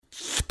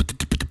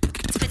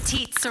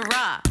Petite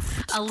Syrah,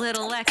 a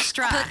little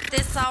extra. Put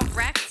this on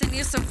Rex and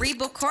your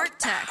cerebral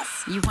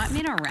cortex. You want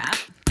me to rap?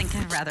 Think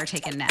I'd rather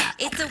take a nap.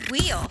 It's a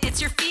wheel. It's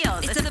your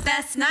field. It's the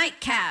best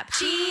nightcap.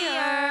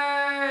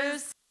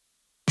 Cheers.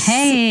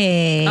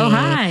 Hey. Oh,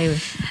 hi.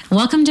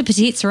 Welcome to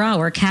Petite Syrah,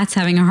 where Kat's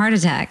having a heart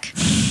attack.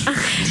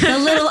 A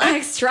little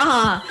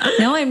extra.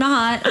 No, I'm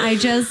not. I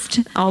just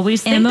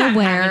Always am think I'm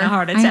aware. having a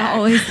heart attack. I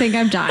always think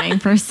I'm dying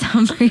for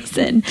some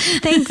reason.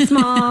 Thanks,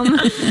 Mom.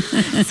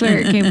 I swear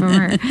it came from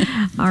her.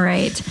 All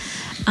right.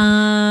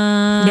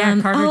 Yeah,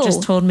 Carter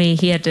just told me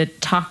he had to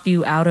talk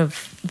you out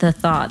of the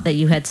thought that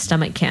you had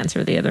stomach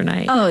cancer the other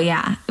night. Oh,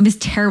 yeah. It was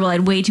terrible. I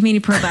had way too many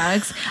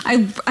probiotics.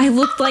 I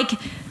looked like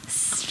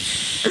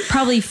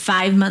probably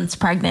 5 months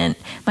pregnant.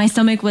 My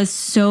stomach was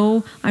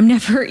so, I'm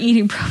never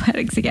eating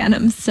probiotics again.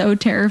 I'm so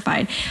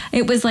terrified.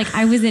 It was like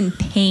I was in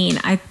pain.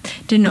 I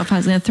didn't know if I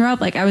was going to throw up.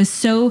 Like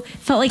felt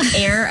like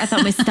air. I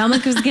thought my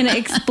stomach was going to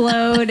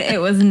explode. It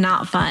was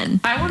not fun.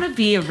 I want to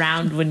be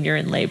around when you're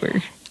in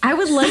labor. I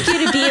would like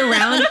you to be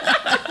around.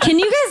 Can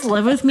you guys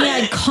live with me?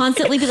 I'd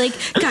constantly be like,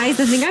 guys,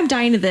 I think I'm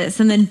dying of this.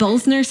 And then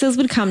both nurses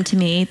would come to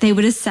me. They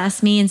would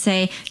assess me and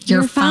say,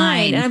 you're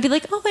fine. And I'd be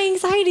like, oh, my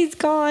anxiety's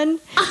gone.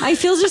 I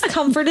feel just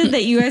comforted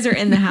that you guys are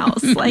in the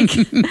house. Like,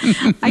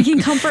 I can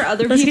comfort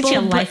other Let's people.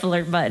 get you a life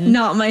alert button.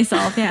 Not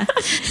myself, yeah.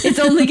 It's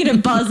only going to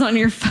buzz on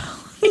your phone.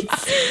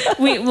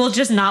 We'll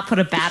just not put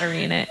a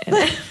battery in it.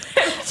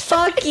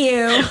 Fuck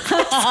you. They're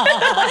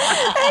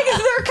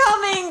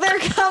coming.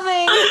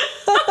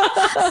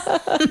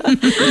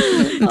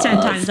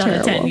 10 times out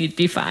of 10, you'd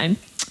be fine.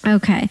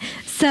 Okay.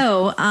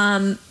 So,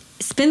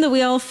 spin the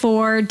wheel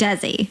for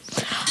Desi.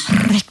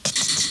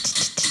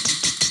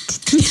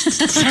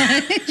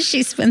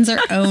 She spins her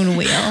own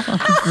wheel.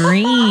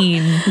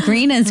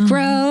 Green is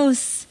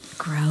gross.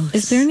 Gross.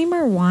 Is there any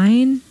more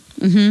wine?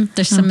 Mm-hmm.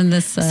 There's some in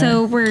this.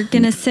 So we're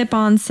going to sip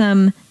on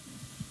some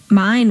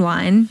Mine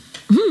wine.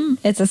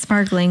 It's a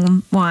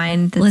sparkling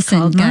wine. That's listen,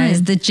 called guys,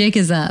 Mine. the jig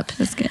is up.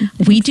 That's good.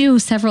 We do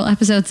several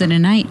episodes in a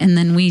night, and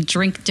then we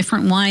drink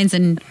different wines,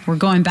 and we're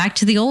going back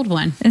to the old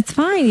one. It's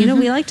fine. You know,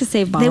 we like to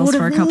save They bottles would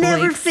for a have couple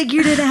never weeks.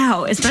 figured it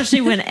out,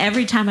 especially when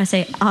every time I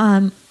say,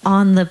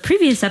 on the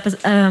previous episode,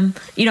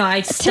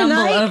 I stumble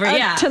over.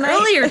 Tonight?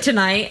 Earlier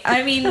tonight.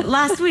 I mean,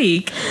 last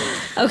week.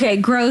 Okay,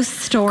 gross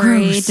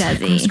story,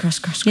 Desi.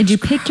 Gross. Did you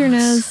pick your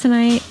nose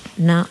tonight?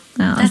 No.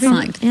 That's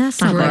not that's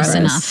not gross gross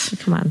enough.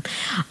 Come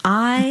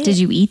on. Did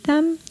you eat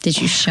them? Did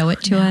you show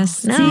it to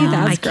us? No, See,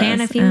 that's I can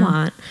gross. if you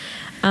want.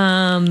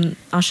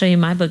 I'll show you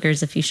my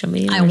boogers if you show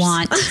me yours. I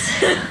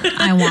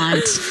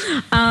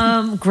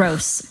want.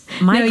 Gross.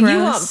 My No, gross. you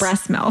want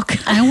breast milk.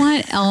 I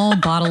want all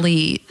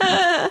bodily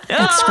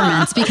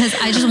excrements because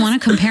I just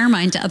want to compare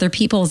mine to other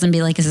people's and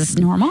be like, is this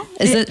normal?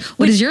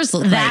 What does yours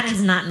look That like?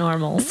 is not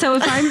normal. So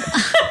if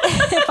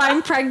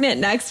I'm pregnant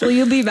next, will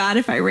you be mad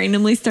if I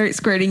randomly start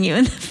squirting you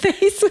in the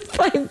face with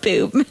my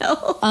boob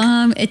milk?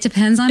 It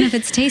depends on if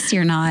it's tasty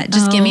or not.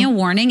 Just give me a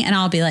warning and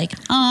I'll be like,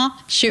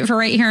 shoot for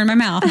right here in my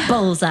mouth.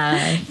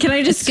 Bullseye. Can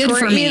I just It's good squirt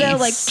for you me. though,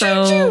 like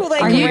So, choo-choo,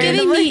 like Are you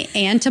randomly? giving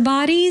me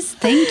antibodies?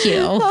 Thank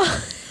you.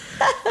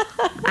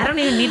 I don't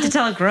even need to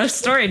tell a gross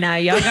story now.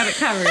 Y'all got it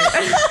covered.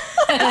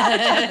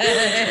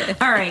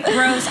 All right,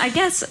 gross. I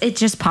guess it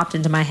just popped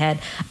into my head.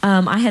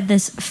 I had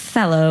this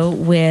fellow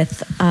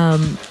with, I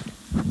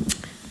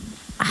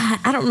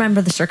don't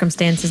remember the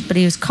circumstances, but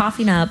he was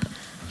coughing up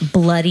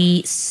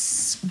bloody,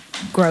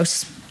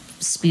 gross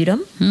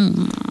sputum.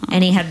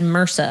 And he had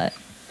MRSA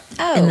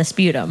in the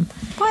sputum.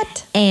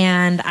 What?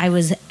 And I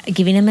was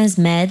giving him his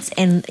meds,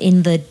 and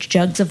in the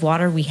jugs of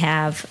water we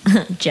have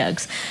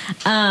the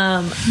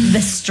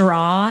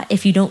straw,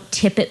 if you don't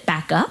tip it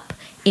back up,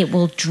 it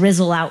will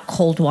drizzle out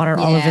cold water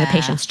all over the Yeah.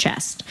 patient's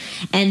chest.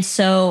 And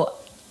so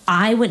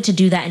I went to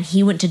do that, and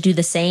he went to do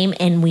the same,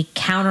 and we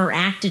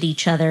counteracted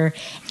each other,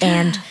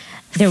 and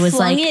there was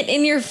Flung like it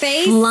in your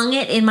face? flung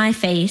it in my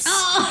face,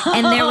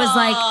 and there was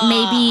like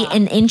maybe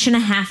an 1.5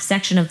 inch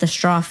section of the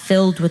straw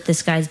filled with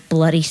this guy's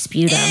bloody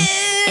sputum,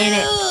 and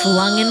it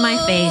flung in my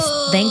face.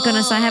 Thank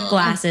goodness I have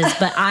glasses,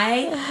 but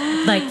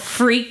I like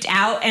freaked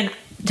out, and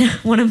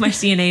one of my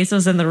CNAs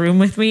was in the room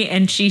with me,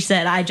 and she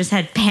said I just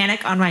had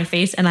panic on my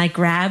face, and I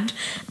grabbed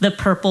the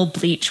purple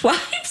bleach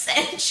wipes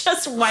and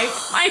just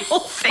wiped my whole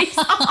face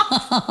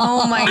off.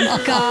 Oh my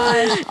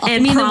god! I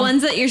And mean the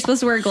ones that you're supposed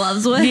to wear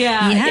gloves with.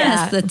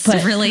 Yes, that's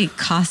but- really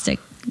caustic.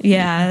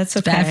 Yeah, that's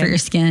okay. Bad for your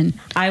skin.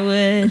 I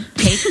would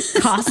take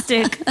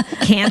caustic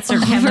cancer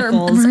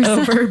chemicals MRSA.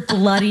 over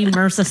bloody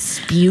MRSA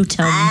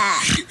sputum.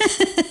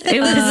 It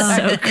was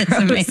so It's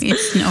gross. amazing.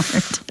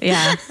 Snort.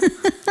 Yeah,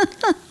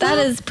 That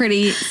is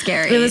pretty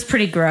scary. it was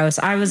pretty gross.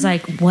 I was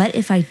like, what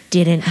if I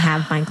didn't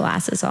have my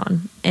glasses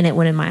on and it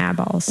went in my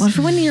eyeballs? What if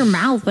it went in your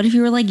mouth? What if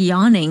you were like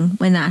yawning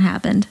when that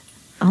happened?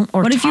 Or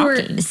What if you were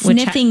talking, which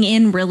sniffing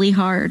in really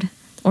hard?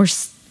 or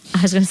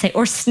I was going to say,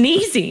 or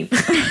sneezing.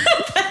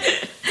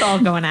 It's all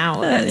going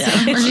out. Or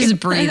just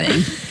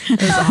breathing. So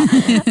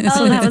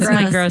that was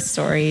my gross. gross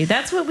story.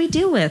 That's what we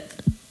deal with.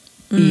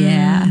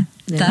 Yeah.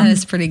 That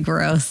is pretty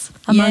gross.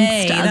 Amongst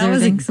Yay, that other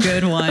was things. a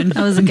good one.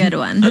 That was a good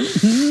one.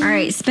 All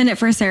right, spin it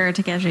for Sarah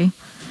Takeshi.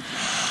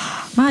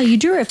 Wow, you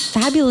drew a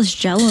fabulous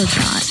Jello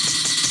shot.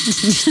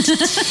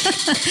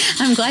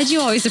 I'm glad you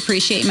always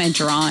appreciate my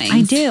drawings.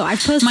 I do. I've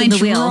posted My the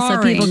wheel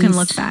so people can drawings.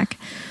 look back.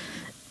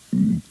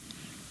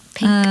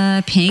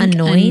 Pink.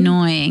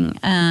 Annoying?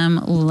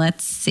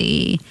 Let's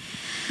see.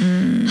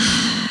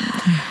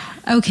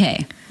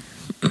 Okay.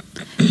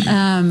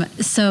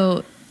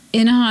 So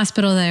in a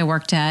hospital that I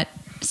worked at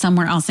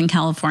somewhere else in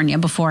California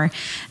before,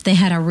 they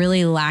had a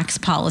really lax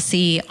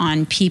policy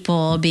on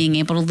people being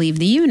able to leave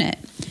the unit.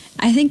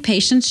 I think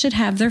patients should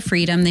have their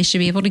freedom. They should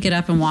be able to get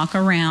up and walk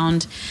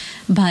around.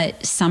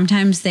 But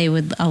sometimes they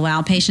would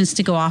allow patients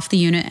to go off the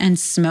unit and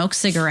smoke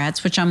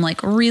cigarettes, which I'm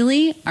like,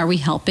 really? Are we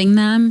helping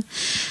them?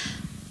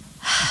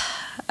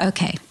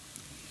 Okay.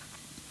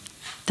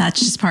 That's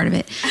just part of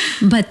it.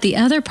 But the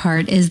other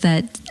part is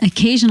that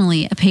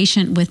occasionally a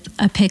patient with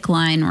a PICC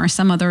line or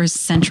some other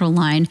central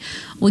line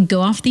would go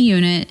off the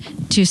unit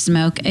to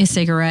smoke a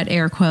cigarette,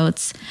 air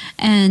quotes,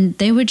 and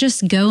they would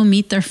just go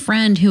meet their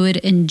friend who would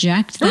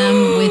inject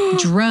them with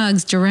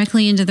drugs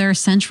directly into their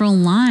central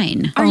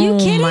line. Are you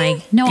kidding?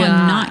 My No,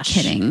 I'm not gosh.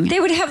 kidding. They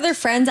would have their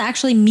friends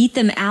actually meet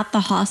them at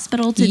the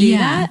hospital to do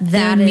that? They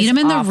That would meet is them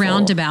in the awful.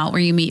 roundabout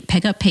where you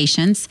pick up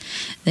patients.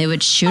 They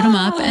would shoot them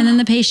up, and then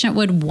the patient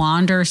would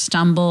wander,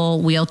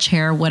 stumble,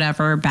 wheelchair,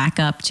 whatever, back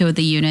up to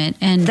the unit.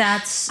 And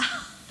That's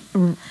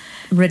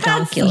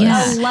redonkulous.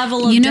 Yeah. A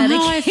level of you know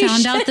how I dedication.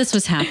 found out this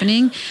was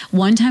happening?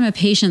 One time a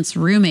patient's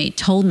roommate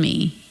told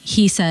me,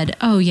 he said,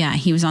 oh yeah,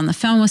 he was on the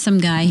phone with some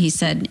guy. He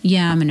said,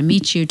 yeah, I'm going to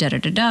meet you,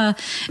 da-da-da-da.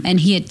 And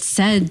he had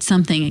said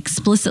something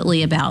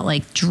explicitly about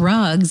like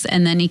drugs.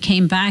 And then he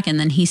came back and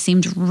then he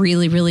seemed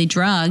really, really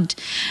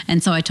drugged.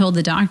 And so I told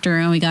the doctor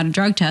and we got a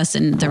drug test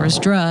and there was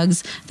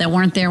drugs that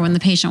weren't there when the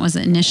patient was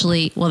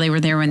initially, well, they were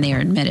there when they were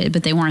admitted,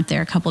 but they weren't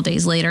there a couple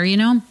days later, you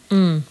know?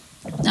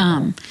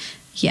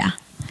 Yeah.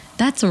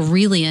 That's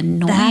really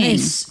annoying. That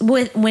is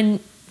when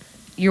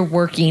you're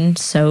working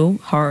so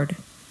hard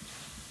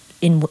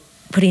in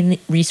putting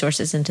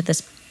resources into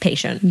this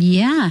patient.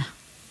 Yeah.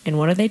 And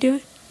what are they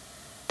doing?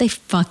 They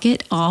fuck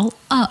it all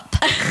up.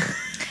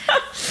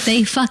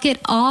 They fuck it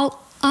all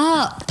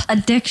up.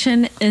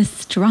 Addiction is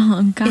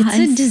strong, guys.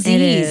 It's a disease.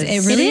 It It,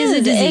 is. really is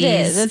a disease. It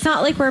is. It's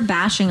not like we're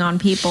bashing on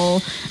people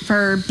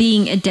for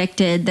being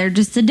addicted. They're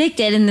just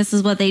addicted and this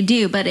is what they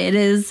do. But it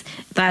is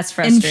That's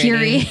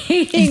frustrating.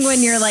 infuriating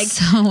when you're like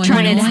so When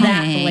trying to it's annoying.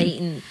 that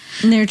blatant.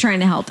 and they're trying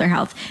to help their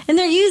health. And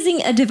they're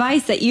using a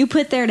device that you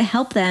put there to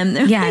help them.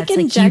 They're Yeah, like it's like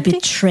you injecting.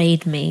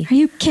 betrayed me. Are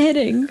you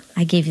kidding?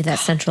 I gave you that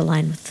central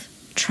line with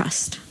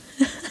trust.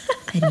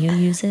 And you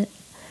use it?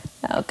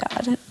 Oh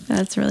God,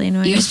 that's really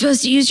annoying. You're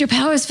supposed to use your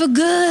powers for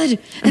good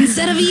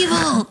instead of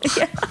evil.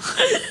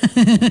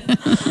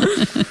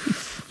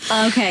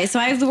 Okay, so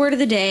I have the word of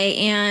the day,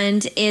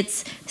 and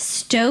it's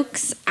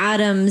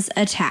Stokes-Adams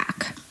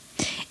attack.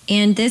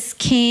 And this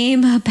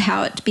came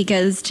about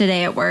because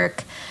today at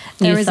work,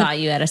 there You was thought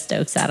you had a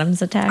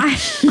Stokes-Adams attack?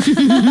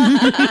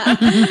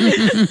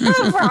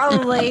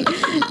 probably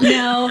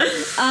no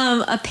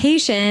a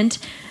patient,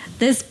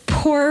 this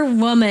poor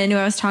woman who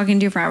I was talking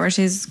to for hours,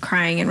 she's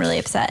crying and really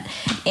upset,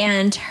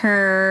 and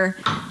her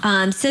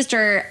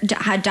sister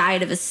had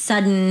died of a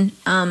sudden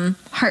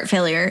heart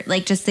failure.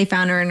 Like, just they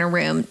found her in her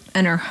room,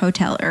 in her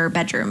hotel or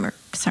bedroom, or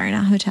sorry,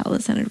 not hotel,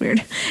 that sounded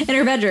weird, in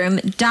her bedroom,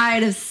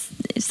 died of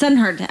sudden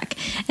heart attack.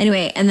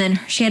 Anyway, and then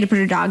she had to put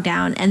her dog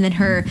down, and then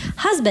her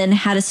husband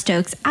had a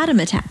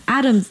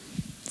Stokes-Adams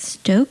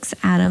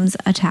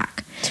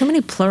attack. Too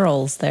many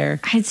plurals there.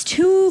 It's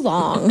too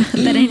long.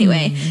 But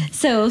anyway,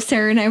 so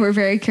Sarah and I were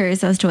very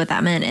curious as to what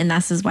that meant, and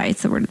this is why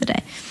it's the word of the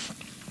day.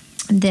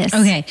 This.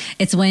 Okay,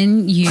 it's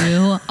when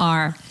you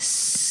are.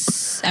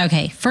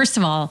 Okay, first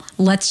of all,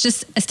 let's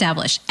just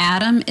establish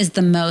Adam is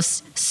the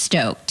most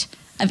stoked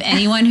of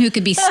anyone who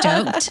could be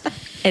stoked.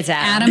 It's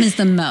Adam. Adam is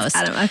the most.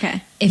 Adam,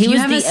 okay. If He you was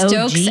have a the OG.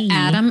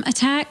 Stokes-Adam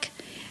attack,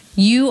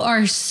 you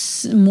are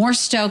more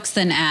stoked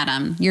than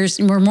Adam.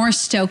 We're more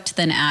stoked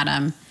than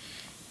Adam.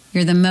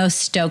 You're the most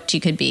stoked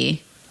you could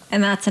be.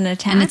 And that's an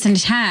attack. And it's an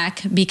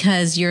attack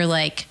because you're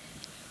like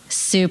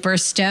super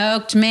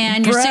stoked,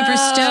 man. You're super Bro.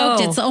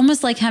 stoked. It's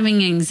almost like having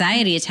an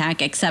anxiety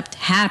attack, except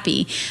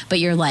happy. But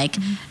you're like,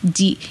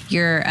 Wait,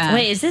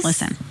 is this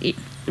Listen.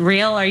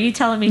 real? Are you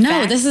telling me No,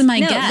 facts? this is my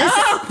No,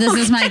 guess. This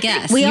is my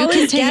guess. we you always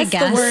can take a guess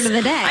guess. the word of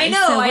the day. I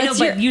know, So I know, what's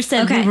but your- you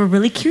said okay. we were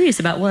really curious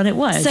about what it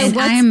was. So And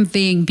what's- I am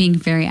being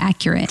very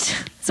accurate.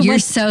 So you're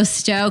what's- so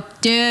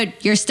stoked, dude.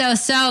 You're so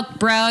stoked,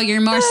 bro.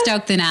 You're more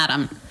stoked than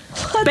Adam.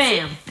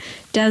 Bam.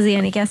 Desi,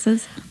 any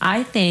guesses?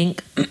 I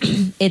think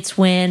it's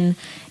when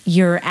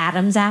your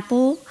Adam's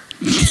apple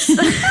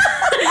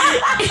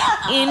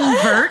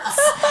inverts,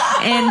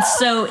 and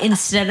so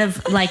instead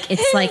of like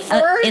instead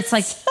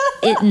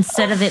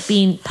of it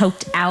being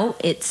poked out,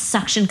 it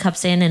suction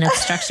cups in and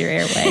obstructs your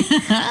airway.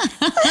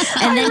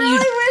 And then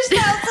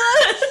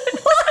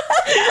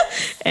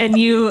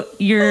you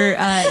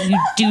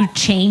do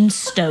chain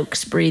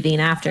Stokes breathing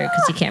after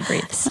because you can't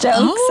breathe. Stokes.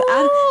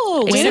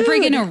 Oh, way to Dude.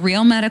 bring in a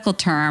real medical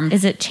term.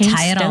 Is it chain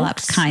tie it all up?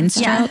 Stokes? Kind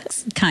Yeah.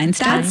 strokes. Kind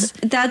strokes.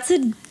 That's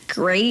a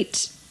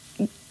great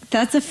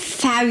That's a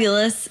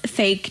fabulous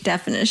fake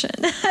definition.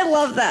 I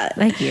love that.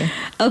 Thank you.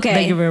 Okay.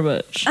 Thank you very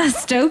much. A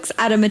Stokes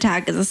atom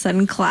attack is a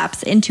sudden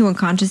collapse into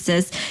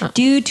unconsciousness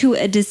due to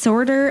a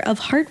disorder of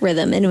heart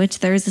rhythm in which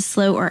there is a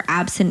slow or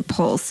absent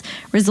pulse,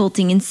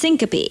 resulting in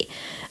syncope,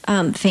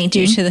 fainting.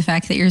 Due to the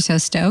fact that you're so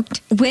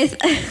stoked. With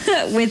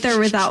or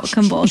without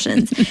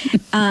convulsions.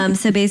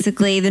 So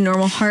basically, the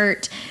normal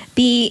heart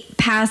beat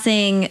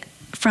passing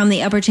from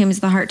the upper chambers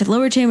of the heart to the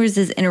lower chambers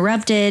is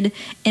interrupted,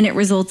 and it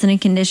results in a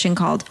condition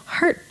called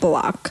heart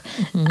block.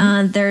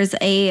 There's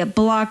a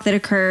block that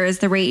occurs.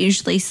 The rate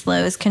usually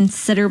slows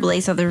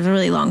considerably, so there's a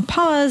really long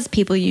pause.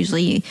 People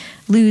usually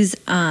lose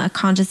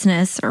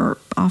consciousness, or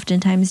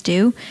oftentimes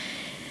do,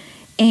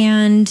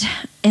 and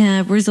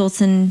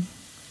results in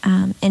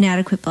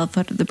inadequate blood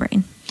flow to the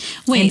brain.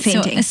 Wait, and so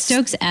fainting. a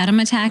Stokes atom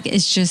attack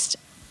is just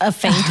A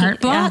fainting, heart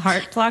block? A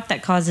heart block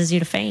that causes you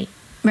to faint.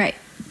 Right.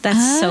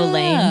 That's so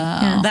lame.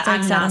 Yeah, That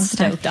I'm Stokes not atom attack.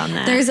 stoked on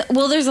that. There's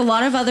a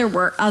lot of other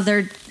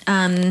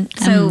I'm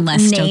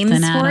less stoked names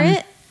than for Adam.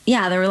 it.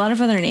 Yeah, there were a lot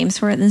of other names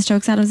for it than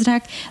Stokes Adams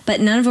attack,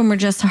 but none of them were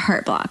just a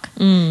heart block.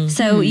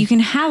 So you can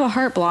have a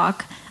heart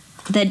block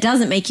that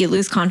doesn't make you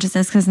lose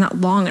consciousness because it's not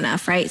long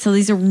enough, right? So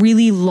these are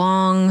really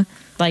long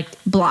like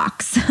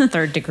blocks.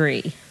 third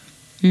degree.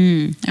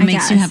 It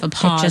makes you guess. have a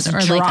pause just or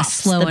like a drops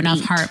slow the enough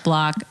beat. heart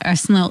block, or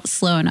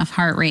slow enough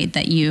heart rate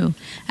that you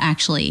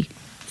actually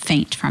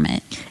faint from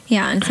it.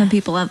 Yeah, and some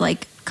people have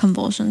like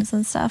convulsions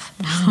and stuff,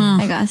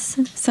 I guess.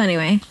 So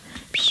anyway,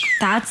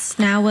 that's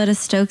now what a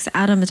Stokes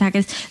atom attack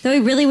is. Though I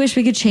really wish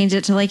we could change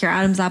it to like your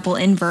Adam's apple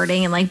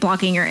inverting and like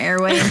blocking your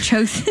airway and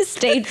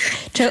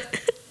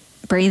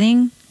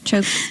breathing.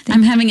 Choke.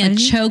 I'm having a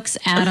Chokes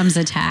Adams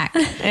attack.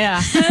 Yeah.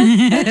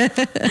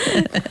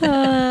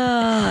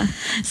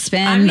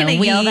 Spin I'm the going to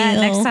wheel. yell that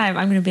next time.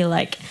 I'm going to be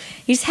like,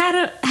 he's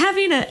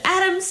having an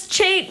Adams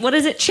chain. What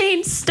is it?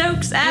 Chain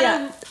Stokes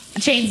Adam.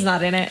 Chain's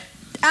not in it.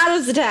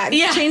 Adam's attack.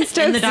 Yeah. Chain And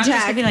Stokes the doctor's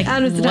attack. going to be like,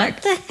 Adam's what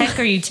attack. the heck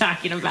are you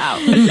talking about?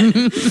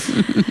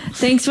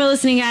 Thanks for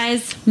listening,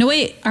 guys. No,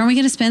 wait. Aren't we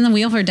going to spin the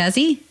wheel for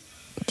Desi?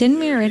 Didn't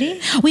we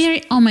already? We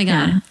already, oh my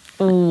God.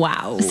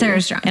 Wow.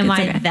 Sarah's drunk. Am It's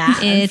I okay. that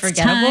It's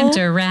unforgettable? time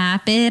to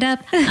wrap it up.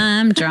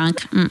 I'm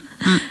drunk.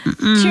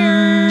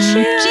 Cheers.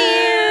 Cheers.